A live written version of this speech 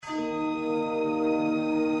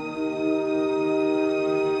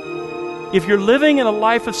If you're living in a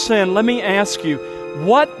life of sin, let me ask you,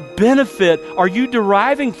 what benefit are you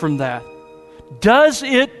deriving from that? Does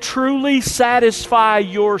it truly satisfy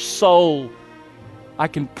your soul? I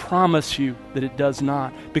can promise you that it does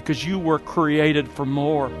not, because you were created for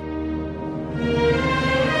more.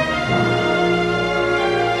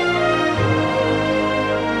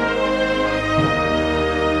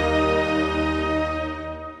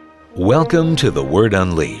 Welcome to The Word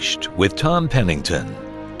Unleashed with Tom Pennington.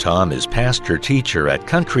 Tom is pastor-teacher at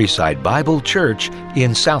Countryside Bible Church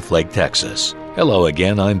in Southlake, Texas. Hello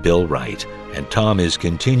again, I'm Bill Wright, and Tom is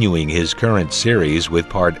continuing his current series with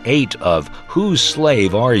part 8 of Whose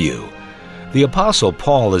Slave Are You? The Apostle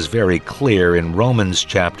Paul is very clear in Romans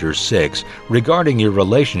chapter 6 regarding your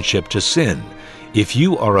relationship to sin. If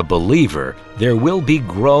you are a believer, there will be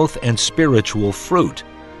growth and spiritual fruit.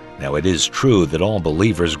 Now, it is true that all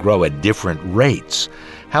believers grow at different rates.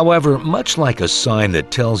 However, much like a sign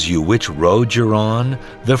that tells you which road you're on,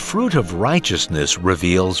 the fruit of righteousness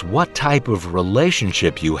reveals what type of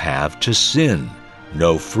relationship you have to sin.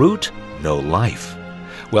 No fruit, no life.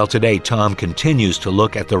 Well, today Tom continues to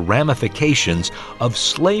look at the ramifications of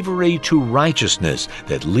slavery to righteousness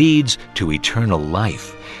that leads to eternal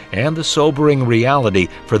life, and the sobering reality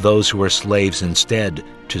for those who are slaves instead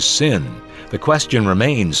to sin. The question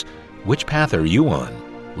remains, which path are you on?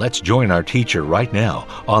 Let's join our teacher right now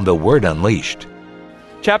on The Word Unleashed.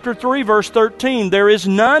 Chapter 3, verse 13, there is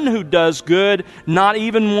none who does good, not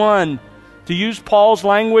even one. To use Paul's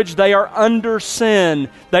language, they are under sin.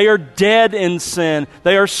 They are dead in sin.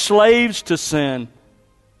 They are slaves to sin.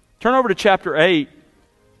 Turn over to chapter 8.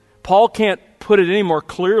 Paul can't put it any more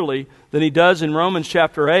clearly than he does in Romans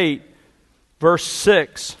chapter 8, verse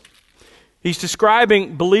 6. He's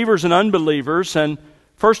describing believers and unbelievers, and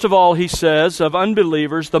first of all, he says of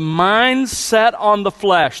unbelievers, the mind set on the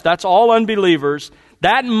flesh, that's all unbelievers,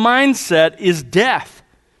 that mindset is death.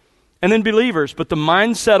 And then believers, but the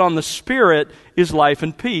mindset on the Spirit is life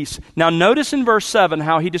and peace. Now notice in verse 7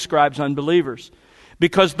 how he describes unbelievers.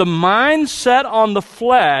 Because the mind set on the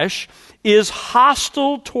flesh is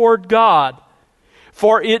hostile toward God,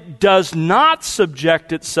 for it does not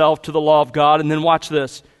subject itself to the law of God. And then watch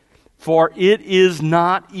this. For it is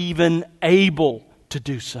not even able to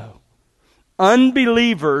do so.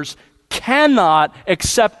 Unbelievers cannot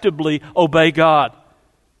acceptably obey God.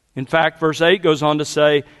 In fact, verse 8 goes on to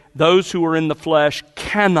say, those who are in the flesh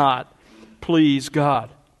cannot please God.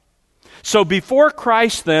 So before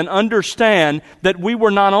Christ then, understand that we were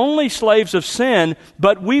not only slaves of sin,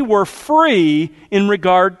 but we were free in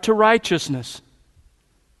regard to righteousness.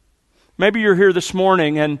 Maybe you're here this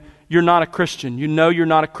morning and you're not a Christian. You know you're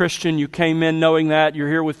not a Christian. You came in knowing that. You're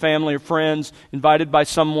here with family or friends, invited by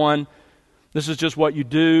someone. This is just what you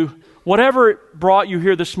do. Whatever brought you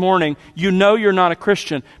here this morning, you know you're not a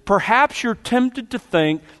Christian. Perhaps you're tempted to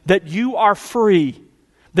think that you are free,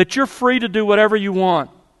 that you're free to do whatever you want.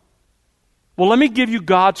 Well, let me give you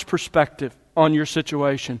God's perspective on your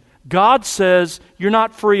situation. God says you're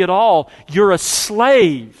not free at all. You're a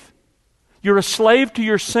slave. You're a slave to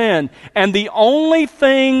your sin. And the only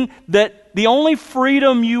freedom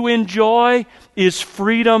you enjoy is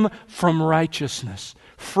freedom from righteousness.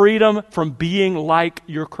 Freedom from being like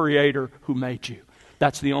your Creator who made you.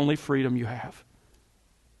 That's the only freedom you have.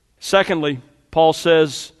 Secondly, Paul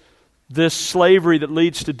says this slavery that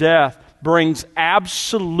leads to death brings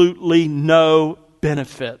absolutely no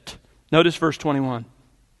benefit. Notice verse 21.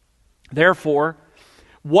 Therefore,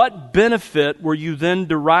 what benefit were you then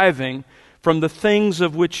deriving from the things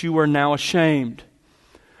of which you are now ashamed?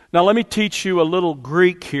 Now let me teach you a little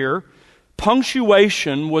Greek here.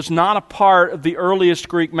 Punctuation was not a part of the earliest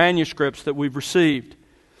Greek manuscripts that we've received.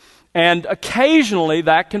 And occasionally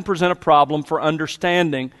that can present a problem for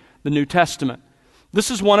understanding the New Testament. This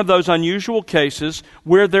is one of those unusual cases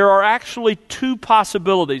where there are actually two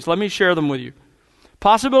possibilities. Let me share them with you.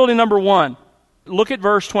 Possibility number one, look at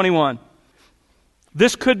verse 21.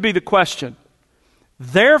 This could be the question.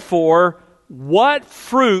 Therefore, what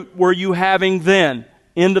fruit were you having then?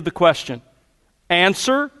 End of the question.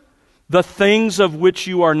 Answer, the things of which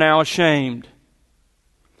you are now ashamed.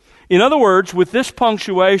 In other words, with this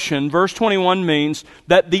punctuation, verse 21 means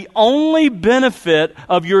that the only benefit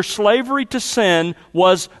of your slavery to sin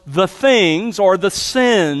was the things or the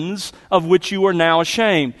sins of which you are now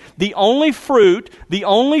ashamed. The only fruit, the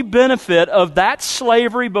only benefit of that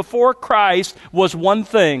slavery before Christ was one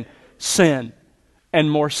thing, sin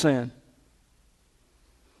and more sin.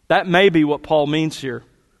 That may be what Paul means here.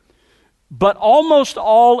 But almost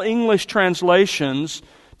all English translations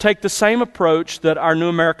take the same approach that our New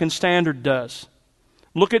American Standard does.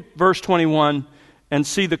 Look at verse 21 and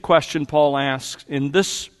see the question Paul asks in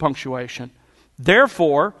this punctuation.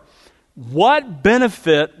 Therefore, what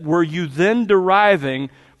benefit were you then deriving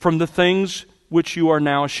from the things which you are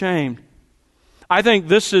now ashamed? I think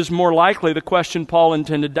this is more likely the question Paul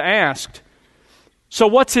intended to ask. So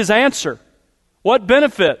what's his answer? What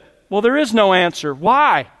benefit? Well, there is no answer.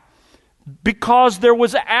 Why? Because there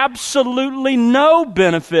was absolutely no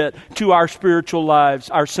benefit to our spiritual lives,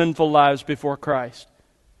 our sinful lives before Christ.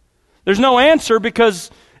 There's no answer because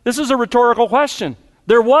this is a rhetorical question.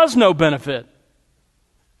 There was no benefit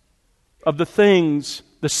of the things,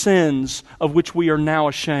 the sins of which we are now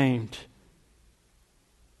ashamed.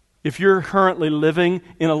 If you're currently living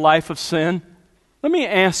in a life of sin, let me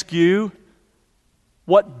ask you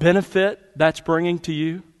what benefit that's bringing to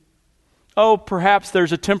you. Oh, perhaps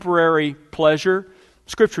there's a temporary pleasure.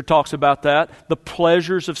 Scripture talks about that. The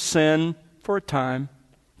pleasures of sin for a time.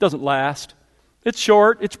 Doesn't last. It's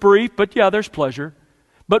short, it's brief, but yeah, there's pleasure.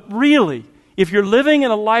 But really, if you're living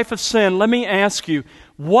in a life of sin, let me ask you,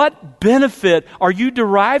 what benefit are you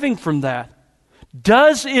deriving from that?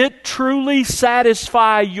 Does it truly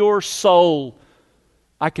satisfy your soul?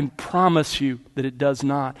 I can promise you that it does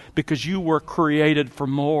not, because you were created for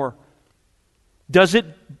more. Does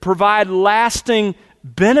it provide lasting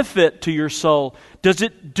benefit to your soul? Does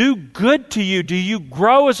it do good to you? Do you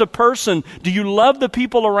grow as a person? Do you love the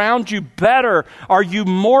people around you better? Are you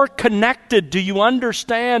more connected? Do you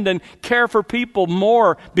understand and care for people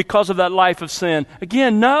more because of that life of sin?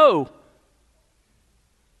 Again, no.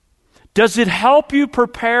 Does it help you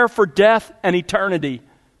prepare for death and eternity?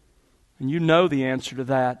 And you know the answer to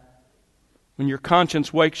that. When your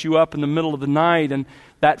conscience wakes you up in the middle of the night and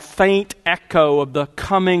that faint echo of the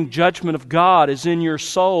coming judgment of God is in your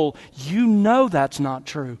soul, you know that's not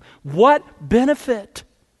true. What benefit?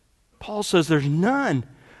 Paul says there's none.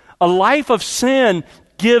 A life of sin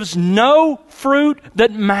gives no fruit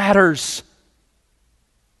that matters.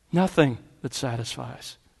 Nothing that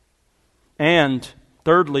satisfies. And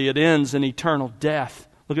thirdly, it ends in eternal death.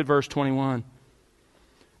 Look at verse 21.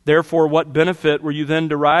 Therefore, what benefit were you then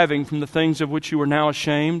deriving from the things of which you are now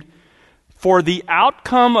ashamed? For the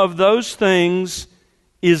outcome of those things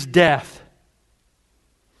is death.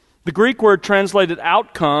 The Greek word translated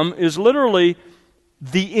outcome is literally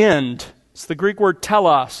the end. It's the Greek word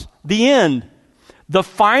telos, the end. The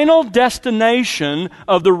final destination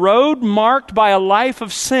of the road marked by a life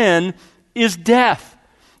of sin is death.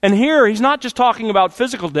 And here, he's not just talking about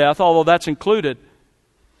physical death, although that's included.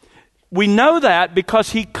 We know that because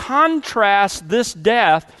he contrasts this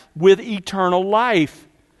death with eternal life.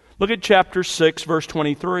 Look at chapter 6, verse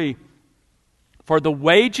 23. For the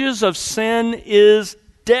wages of sin is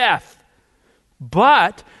death,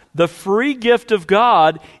 but the free gift of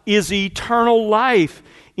God is eternal life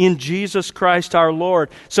in Jesus Christ our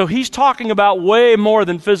Lord. So he's talking about way more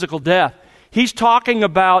than physical death. He's talking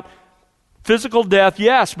about physical death,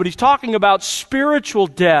 yes, but he's talking about spiritual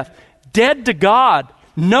death, dead to God.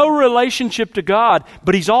 No relationship to God,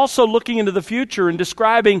 but he's also looking into the future and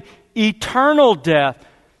describing eternal death,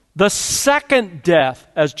 the second death,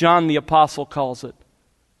 as John the Apostle calls it.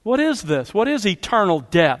 What is this? What is eternal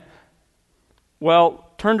death? Well,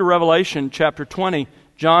 turn to Revelation chapter 20.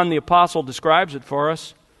 John the Apostle describes it for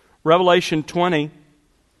us. Revelation 20,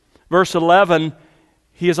 verse 11,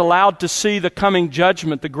 he is allowed to see the coming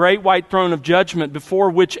judgment, the great white throne of judgment before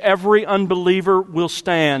which every unbeliever will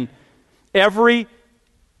stand. Every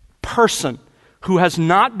person who has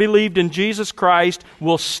not believed in Jesus Christ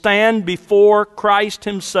will stand before Christ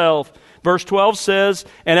himself. Verse 12 says,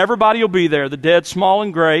 and everybody will be there, the dead, small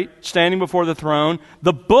and great, standing before the throne.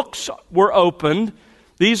 The books were opened.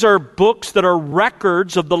 These are books that are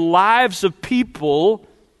records of the lives of people,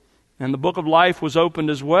 and the book of life was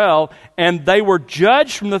opened as well, and they were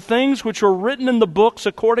judged from the things which were written in the books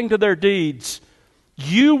according to their deeds.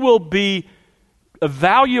 You will be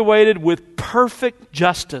evaluated with perfect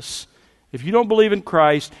justice. If you don't believe in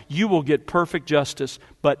Christ, you will get perfect justice.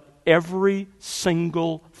 But every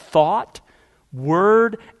single thought,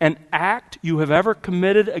 word, and act you have ever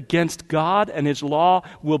committed against God and His law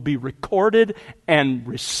will be recorded and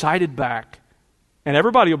recited back. And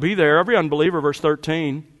everybody will be there, every unbeliever, verse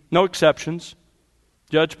 13, no exceptions,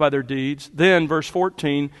 judged by their deeds. Then, verse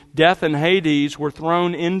 14, death and Hades were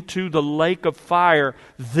thrown into the lake of fire.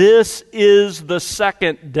 This is the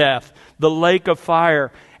second death, the lake of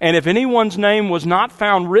fire. And if anyone's name was not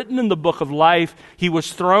found written in the book of life, he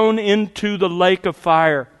was thrown into the lake of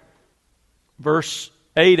fire. Verse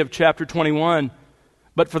 8 of chapter 21,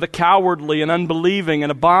 but for the cowardly and unbelieving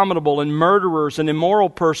and abominable and murderers and immoral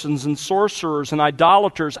persons and sorcerers and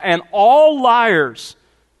idolaters and all liars,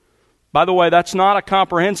 By the way, that's not a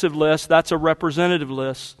comprehensive list, that's a representative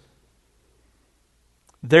list.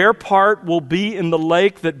 Their part will be in the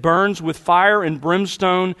lake that burns with fire and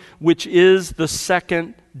brimstone, which is the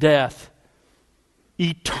second death.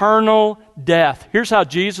 Eternal death. Here's how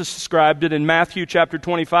Jesus described it in Matthew chapter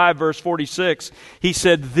 25, verse 46. He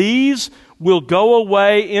said, "These will go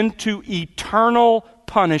away into eternal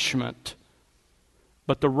punishment,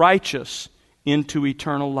 but the righteous into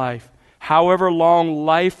eternal life." However long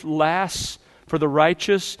life lasts for the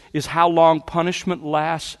righteous is how long punishment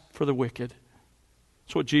lasts for the wicked.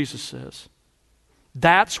 That's what Jesus says.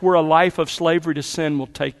 That's where a life of slavery to sin will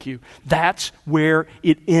take you. That's where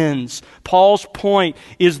it ends. Paul's point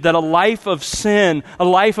is that a life of sin, a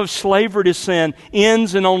life of slavery to sin,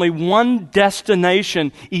 ends in only one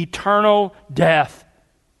destination: eternal death.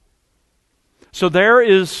 So there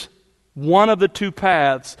is one of the two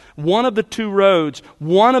paths, one of the two roads,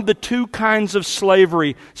 one of the two kinds of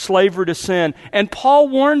slavery to sin. And Paul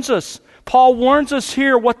warns us. Paul warns us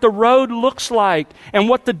here what the road looks like and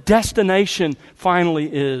what the destination finally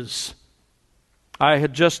is. I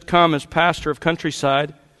had just come as pastor of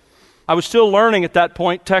Countryside. I was still learning at that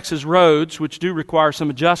point Texas roads, which do require some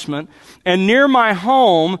adjustment. And near my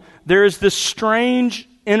home, there is this strange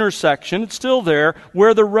intersection, it's still there,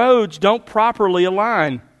 where the roads don't properly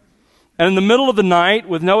align. And in the middle of the night,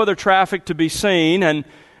 with no other traffic to be seen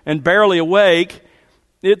and barely awake,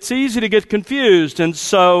 it's easy to get confused. And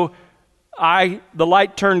so the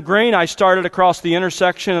light turned green, I started across the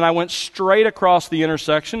intersection, and I went straight across the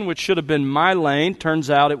intersection, which should have been my lane. Turns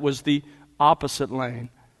out it was the opposite lane.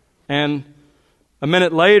 And a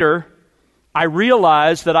minute later, I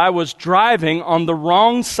realized that I was driving on the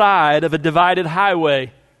wrong side of a divided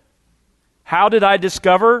highway. How did I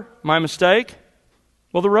discover my mistake?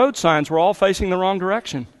 Well, the road signs were all facing the wrong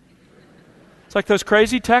direction. It's like those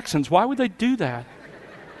crazy Texans. Why would they do that?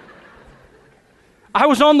 I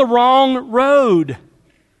was on the wrong road.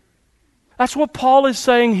 That's what Paul is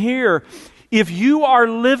saying here. If you are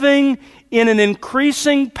living in an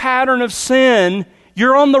increasing pattern of sin,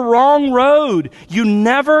 you're on the wrong road. You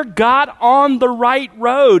never got on the right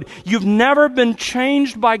road. You've never been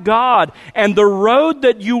changed by God. And the road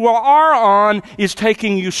that you are on is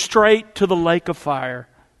taking you straight to the lake of fire.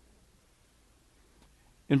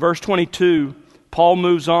 In verse 22, Paul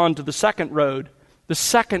moves on to the second road, the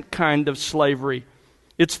second kind of slavery.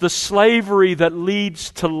 It's the slavery that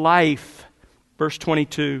leads to life. Verse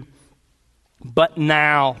 22. But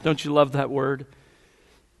now, don't you love that word?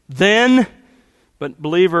 Then, but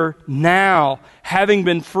believer, now, having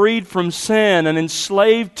been freed from sin and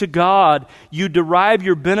enslaved to God, you derive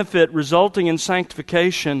your benefit resulting in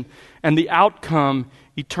sanctification and the outcome,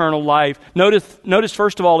 eternal life. Notice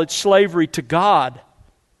first of all, it's slavery to God.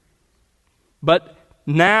 But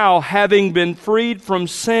now, having been freed from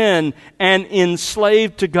sin and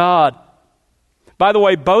enslaved to God. By the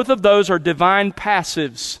way, both of those are divine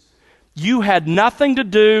passives. You had nothing to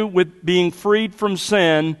do with being freed from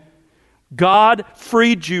sin. God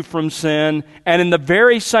freed you from sin, and in the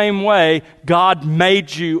very same way, God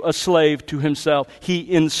made you a slave to Himself.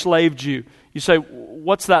 He enslaved you. You say,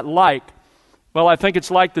 what's that like? Well, I think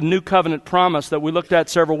it's like the New Covenant promise that we looked at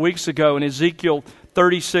several weeks ago in Ezekiel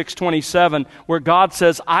 36:27, where God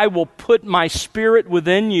says, I will put my Spirit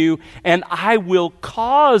within you, and I will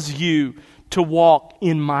cause you to walk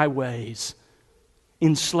in my ways.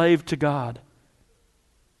 Enslaved to God.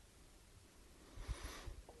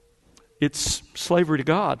 It's slavery to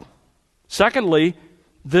God. Secondly,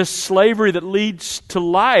 this slavery that leads to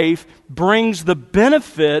life brings the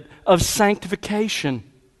benefit of sanctification.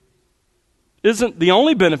 Isn't the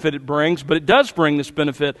only benefit it brings, but it does bring this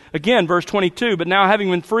benefit. Again, verse 22, but now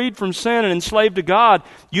having been freed from sin and enslaved to God,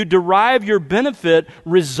 you derive your benefit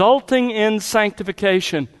resulting in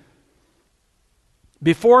sanctification.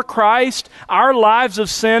 Before Christ, our lives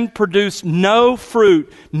of sin produced no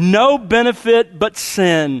fruit, no benefit but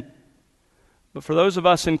sin. But for those of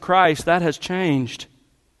us in Christ, that has changed.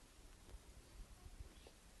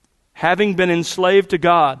 Having been enslaved to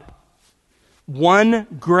God, one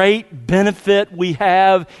great benefit we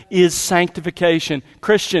have is sanctification.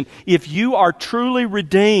 Christian, if you are truly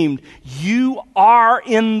redeemed, you are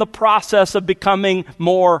in the process of becoming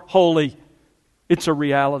more holy. It's a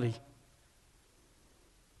reality.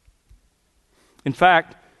 In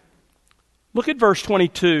fact, look at verse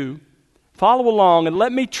 22. Follow along and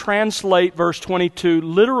let me translate verse 22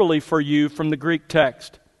 literally for you from the Greek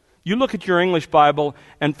text. You look at your English Bible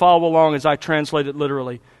and follow along as I translate it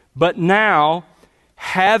literally. But now,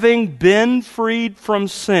 having been freed from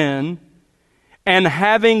sin and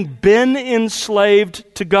having been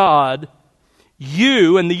enslaved to God,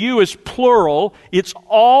 You, and the you is plural, it's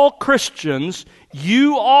all Christians,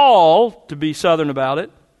 you all, to be Southern about it,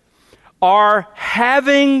 are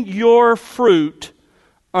having your fruit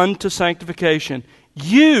unto sanctification.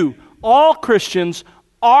 You, all Christians,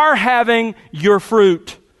 are having your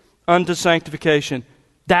fruit unto sanctification.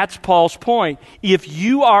 That's Paul's point. If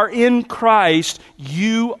you are in Christ,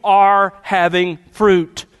 you are having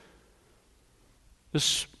fruit.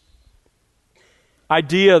 This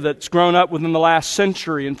idea that's grown up within the last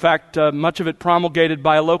century, in fact, much of it promulgated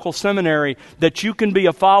by a local seminary, that you can be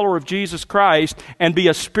a follower of Jesus Christ and be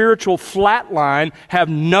a spiritual flatline, have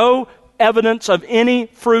no evidence of any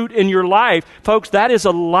fruit in your life. Folks, that is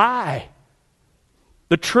a lie.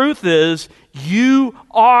 The truth is, you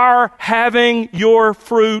are having your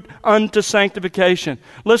fruit unto sanctification.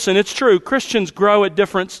 Listen, it's true. Christians grow at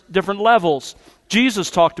different levels.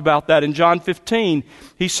 Jesus talked about that in John 15.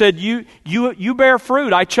 He said, you bear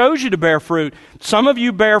fruit. I chose you to bear fruit. Some of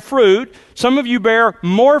you bear fruit, some of you bear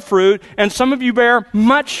more fruit, and some of you bear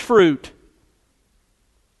much fruit.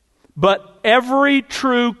 But every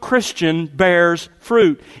true Christian bears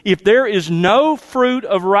fruit. If there is no fruit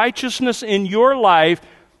of righteousness in your life,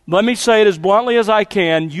 let me say it as bluntly as I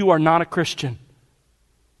can, you are not a Christian.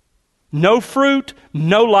 No fruit,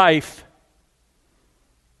 no life.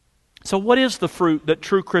 So what is the fruit that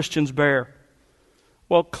true Christians bear?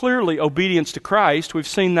 Well, clearly obedience to Christ. We've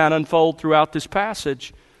seen that unfold throughout this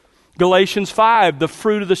passage. Galatians 5, the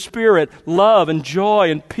fruit of the Spirit, love and joy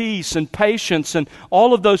and peace and patience and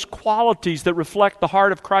all of those qualities that reflect the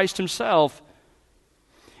heart of Christ Himself.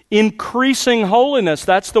 Increasing holiness,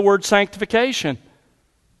 that's the word sanctification.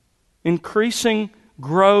 Increasing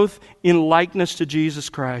growth in likeness to Jesus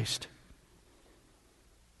Christ.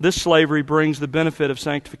 This slavery brings the benefit of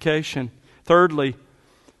sanctification. Thirdly,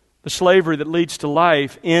 the slavery that leads to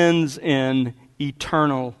life ends in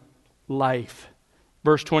eternal life.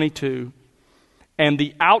 Verse 22, and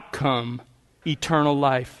the outcome, eternal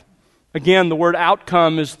life. Again, the word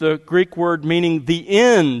outcome is the Greek word meaning the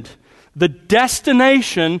end. The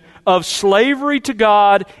destination of slavery to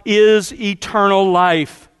God is eternal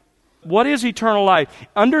life. What is eternal life?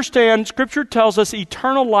 Understand, Scripture tells us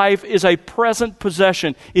eternal life is a present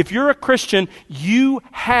possession. If you're a Christian, you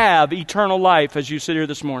have eternal life as you sit here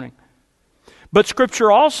this morning. But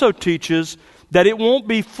Scripture also teaches that it won't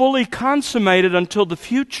be fully consummated until the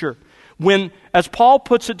future, when, as Paul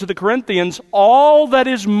puts it to the Corinthians, all that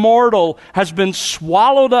is mortal has been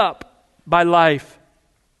swallowed up by life.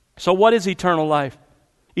 So what is eternal life?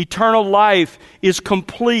 Eternal life is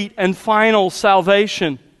complete and final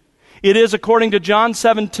salvation. It is, according to John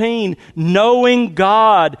 17, knowing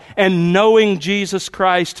God and knowing Jesus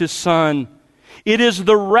Christ, His Son. It is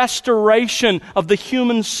the restoration of the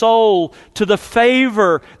human soul to the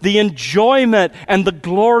favor, the enjoyment, and the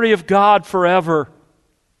glory of God forever.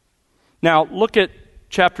 Now, look at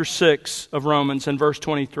chapter 6 of Romans and verse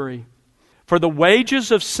 23. For the wages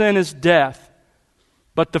of sin is death,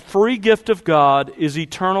 but the free gift of God is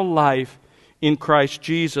eternal life in Christ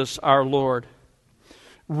Jesus our Lord.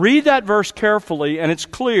 Read that verse carefully, and it's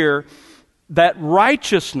clear that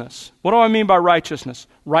righteousness, what do I mean by righteousness?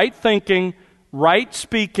 Right thinking, right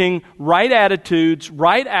speaking, right attitudes,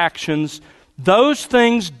 right actions, those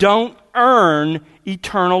things don't earn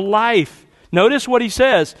eternal life. Notice what he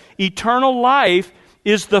says. Eternal life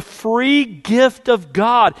is the free gift of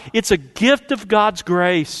God. It's a gift of God's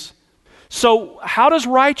grace. So how does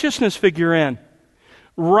righteousness figure in?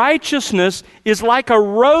 Righteousness is like a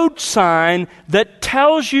road sign that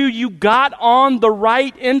tells you got on the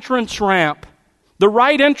right entrance ramp. The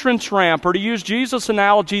right entrance ramp, or to use Jesus'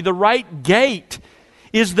 analogy, the right gate,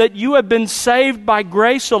 is that you have been saved by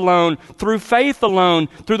grace alone, through faith alone,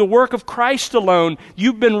 through the work of Christ alone.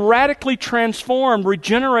 You've been radically transformed,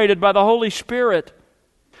 regenerated by the Holy Spirit.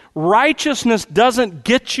 Righteousness doesn't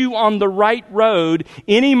get you on the right road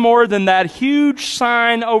any more than that huge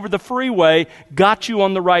sign over the freeway got you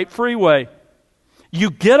on the right freeway.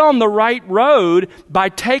 You get on the right road by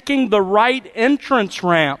taking the right entrance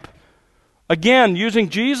ramp. Again, using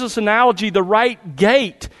Jesus' analogy, the right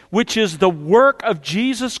gate, which is the work of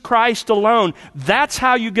Jesus Christ alone. That's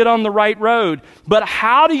how you get on the right road. But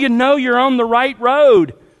how do you know you're on the right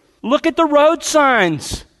road? Look at the road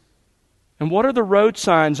signs. And what are the road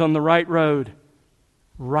signs on the right road?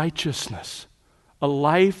 Righteousness. A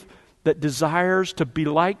life that desires to be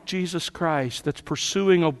like Jesus Christ, that's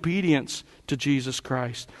pursuing obedience to Jesus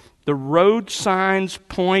Christ. The road signs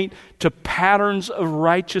point to patterns of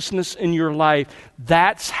righteousness in your life.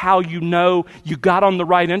 That's how you know you got on the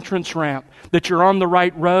right entrance ramp, that you're on the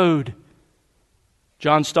right road.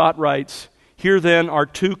 John Stott writes, "Here then are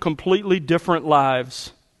two completely different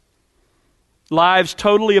lives. lives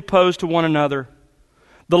totally opposed to one another.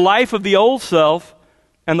 The life of the old self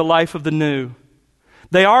and the life of the new.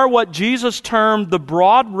 They are what Jesus termed the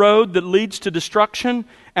broad road that leads to destruction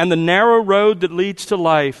and the narrow road that leads to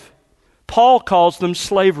life. Paul calls them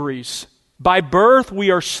slaveries. By birth we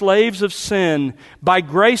are slaves of sin. By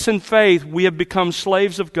grace and faith we have become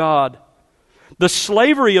slaves of God. The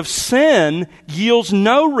slavery of sin yields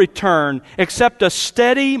no return except a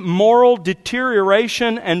steady moral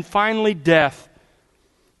deterioration and finally death.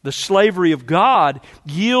 The slavery of God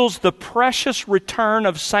yields the precious return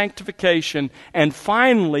of sanctification and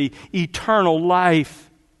finally eternal life.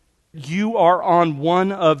 You are on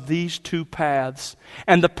one of these two paths.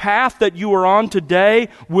 And the path that you are on today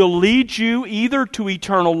will lead you either to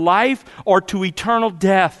eternal life or to eternal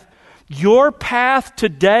death. Your path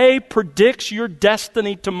today predicts your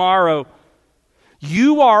destiny tomorrow.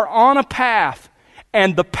 You are on a path,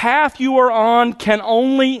 and the path you are on can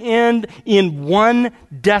only end in one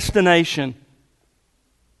destination.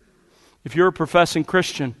 If you're a professing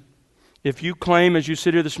Christian, if you claim as you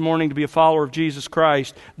sit here this morning to be a follower of Jesus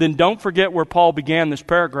Christ, then don't forget where Paul began this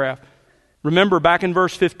paragraph. Remember, back in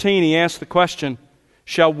verse 15, he asked the question,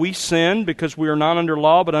 shall we sin because we are not under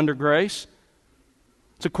law but under grace?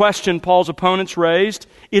 It's a question Paul's opponents raised.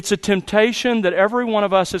 It's a temptation that every one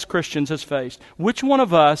of us as Christians has faced. Which one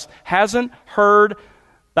of us hasn't heard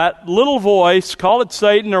that little voice, call it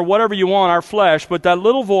Satan or whatever you want, our flesh, but that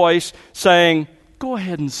little voice saying, go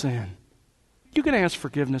ahead and sin. You can ask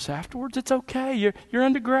forgiveness afterwards. It's okay. You're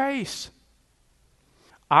under grace.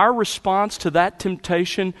 Our response to that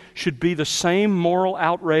temptation should be the same moral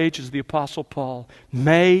outrage as the Apostle Paul.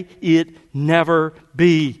 May it never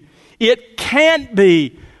be. It can't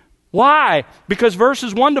be. Why? Because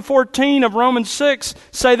verses 1 to 14 of Romans 6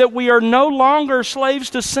 say that we are no longer slaves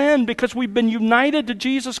to sin because we've been united to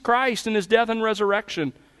Jesus Christ in His death and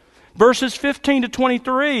resurrection. Verses 15 to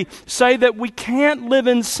 23 say that we can't live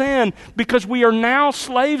in sin because we are now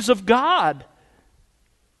slaves of God.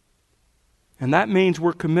 And that means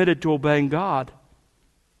we're committed to obeying God.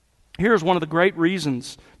 Here's one of the great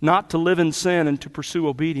reasons not to live in sin and to pursue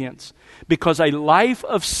obedience. Because a life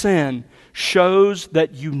of sin shows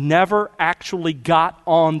that you never actually got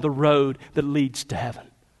on the road that leads to heaven.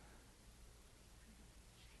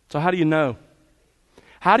 So how do you know?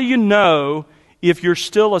 How do you know if you're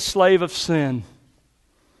still a slave of sin?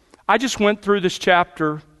 I just went through this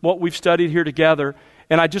chapter, what we've studied here together,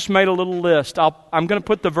 and I just made a little list. I'm going to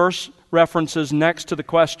put the verse references next to the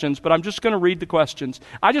questions, but I'm just going to read the questions.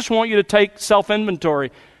 I just want you to take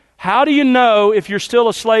self-inventory. How do you know if you're still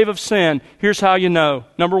a slave of sin? Here's how you know.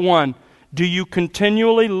 Number 1, do you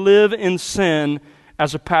continually live in sin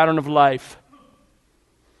as a pattern of life?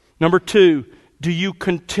 Number 2, do you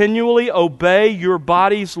continually obey your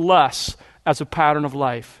body's lusts as a pattern of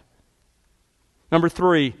life? Number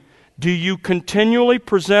 3, do you continually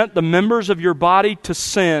present the members of your body to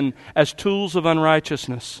sin as tools of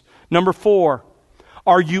unrighteousness? Number 4,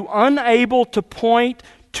 are you unable to point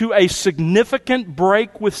to a significant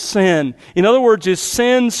break with sin? In other words, is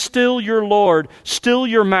sin still your Lord, still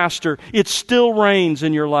your master? It still reigns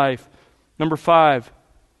in your life. Number 5,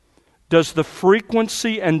 does the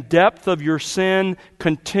frequency and depth of your sin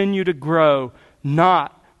continue to grow,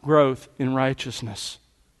 not growth in righteousness?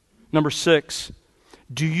 Number 6,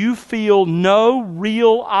 do you feel no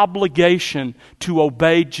real obligation to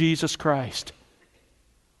obey Jesus Christ?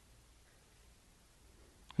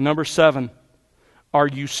 Number 7, are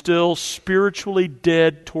you still spiritually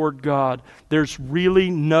dead toward God? There's really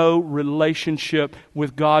no relationship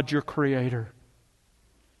with God, your Creator.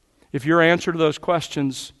 If your answer to those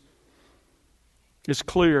questions is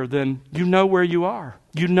clear, then you know where you are.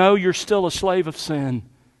 You know you're still a slave of sin.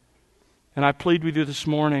 And I plead with you this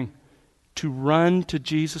morning to run to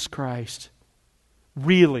Jesus Christ.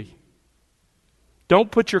 Really. Don't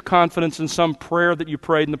put your confidence in some prayer that you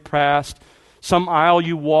prayed in the past, some aisle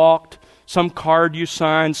you walked, some card you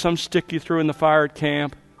signed, some stick you threw in the fire at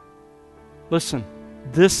camp. Listen,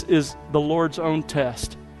 this is the Lord's own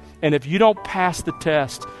test. And if you don't pass the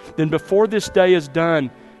test, then before this day is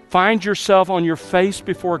done, find yourself on your face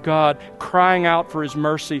before God, crying out for His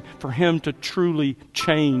mercy, for Him to truly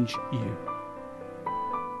change you.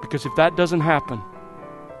 Because if that doesn't happen,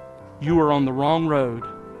 you are on the wrong road,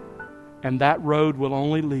 and that road will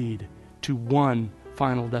only lead to one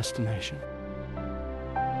final destination.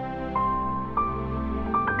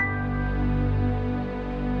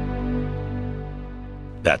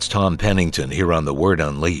 That's Tom Pennington here on The Word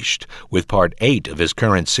Unleashed with part 8 of his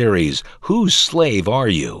current series, Whose Slave Are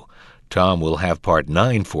You? Tom will have part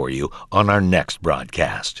 9 for you on our next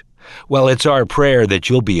broadcast. Well, it's our prayer that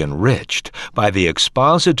you'll be enriched by the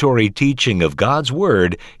expository teaching of God's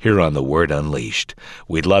Word here on The Word Unleashed.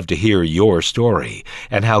 We'd love to hear your story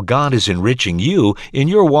and how God is enriching you in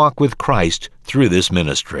your walk with Christ through this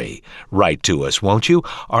ministry. Write to us, won't you?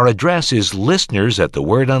 Our address is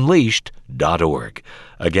listeners@thewordunleashed.org.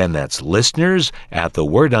 Again, that's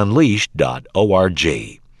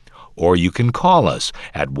listeners@thewordunleashed.org. Or you can call us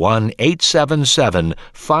at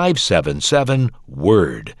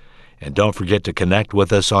 1-877-577-WORD. And don't forget to connect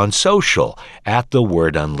with us on social at The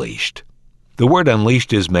Word Unleashed. The Word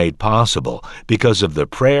Unleashed is made possible because of the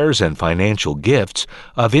prayers and financial gifts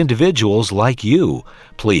of individuals like you.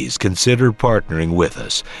 Please consider partnering with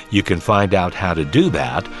us. You can find out how to do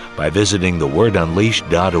that by visiting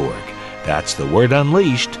thewordunleashed.org. That's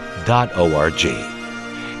thewordunleashed.org.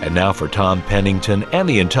 And now for Tom Pennington and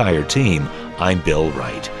the entire team, I'm Bill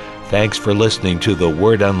Wright. Thanks for listening to The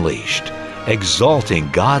Word Unleashed, exalting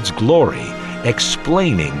God's glory,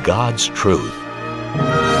 explaining God's truth.